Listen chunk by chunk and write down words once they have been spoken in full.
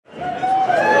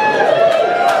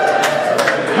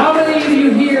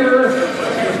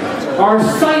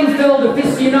Seinfeld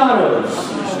aficionados,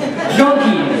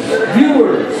 junkies,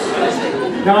 viewers.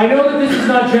 Now I know that this is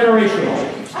not generational,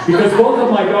 because both of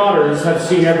my daughters have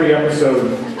seen every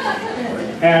episode,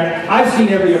 and I've seen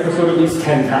every episode at least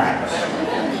 10 times.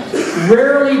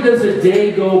 Rarely does a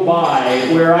day go by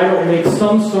where I don't make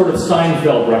some sort of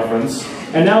Seinfeld reference,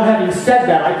 and now having said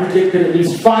that, I predict that at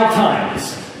least 5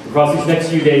 times across these next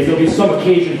few days there'll be some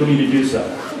occasion for me to do so.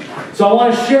 So I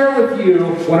want to share with you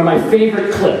one of my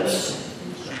favorite clips.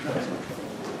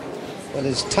 What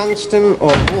is tungsten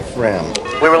or wolfram?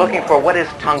 We were looking for what is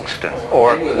tungsten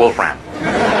or wolfram.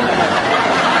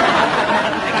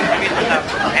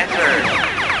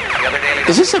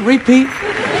 Is this a repeat?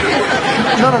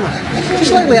 No.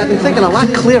 Just lately I've been thinking a lot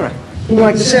clearer.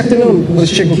 Like this afternoon with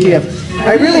this chick in Kiev.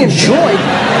 I really enjoyed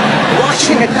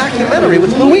watching a documentary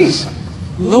with Louise.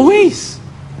 Louise!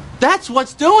 That's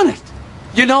what's doing it.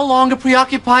 You're no longer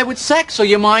preoccupied with sex, so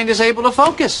your mind is able to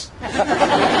focus.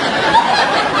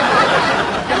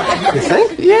 You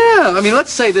think? Yeah, I mean,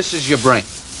 let's say this is your brain,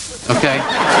 okay?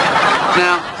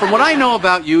 Now, from what I know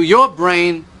about you, your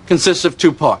brain consists of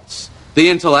 2 parts. The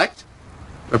intellect,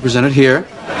 represented here,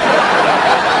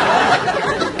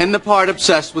 and the part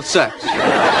obsessed with sex.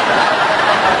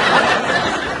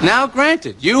 Now,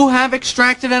 granted, you have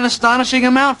extracted an astonishing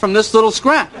amount from this little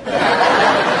scrap.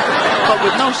 But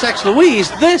with no sex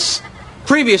Louise, this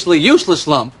previously useless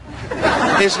lump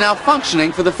is now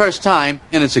functioning for the first time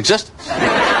in its existence.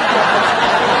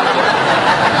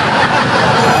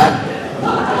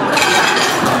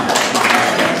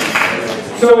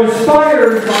 So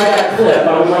inspired by that clip,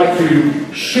 I would like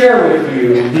to share with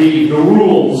you the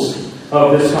rules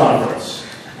of this conference,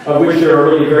 of which there are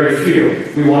really very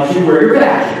few. We want you to wear your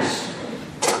badges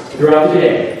throughout the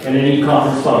day and in any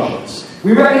conference functions.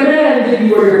 We recommend that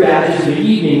you wear your badges in the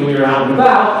evening when you're out and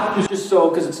about, just so,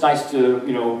 because it's nice to,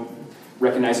 you know,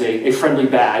 recognize a friendly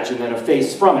badge and then a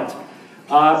face from it.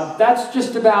 That's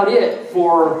just about it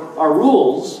for our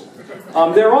rules.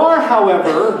 There are,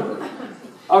 however,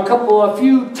 a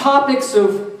few topics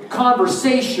of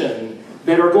conversation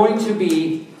that are going to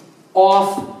be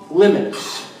off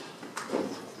limits.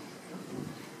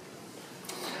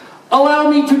 Allow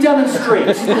me to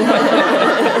demonstrate.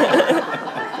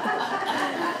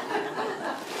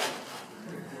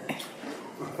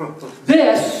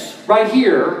 This right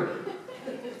here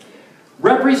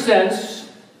represents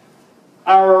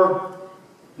our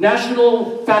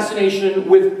national fascination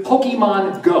with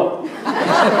Pokemon Go.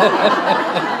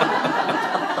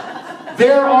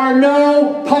 There are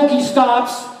no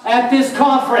Pokestops at this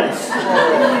conference.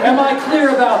 Am I clear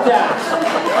about that?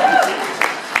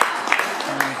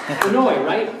 Illinois,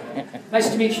 right? Nice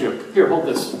to meet you. Here, hold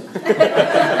this.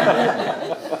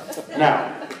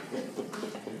 Now.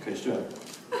 Okay, just do it.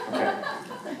 Okay.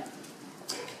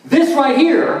 This right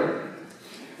here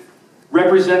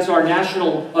represents our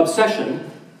national obsession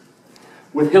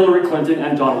with Hillary Clinton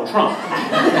and Donald Trump.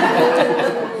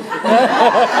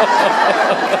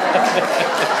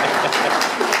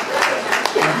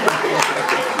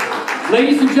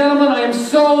 Ladies and gentlemen, I am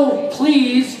so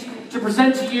pleased to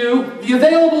present to you the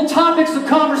available topics of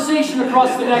conversation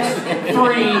across the next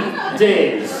 3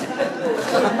 days.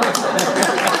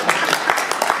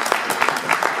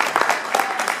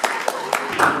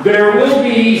 There will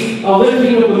be a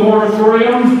lifting of the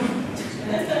moratorium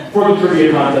for the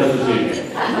trivia contest this evening.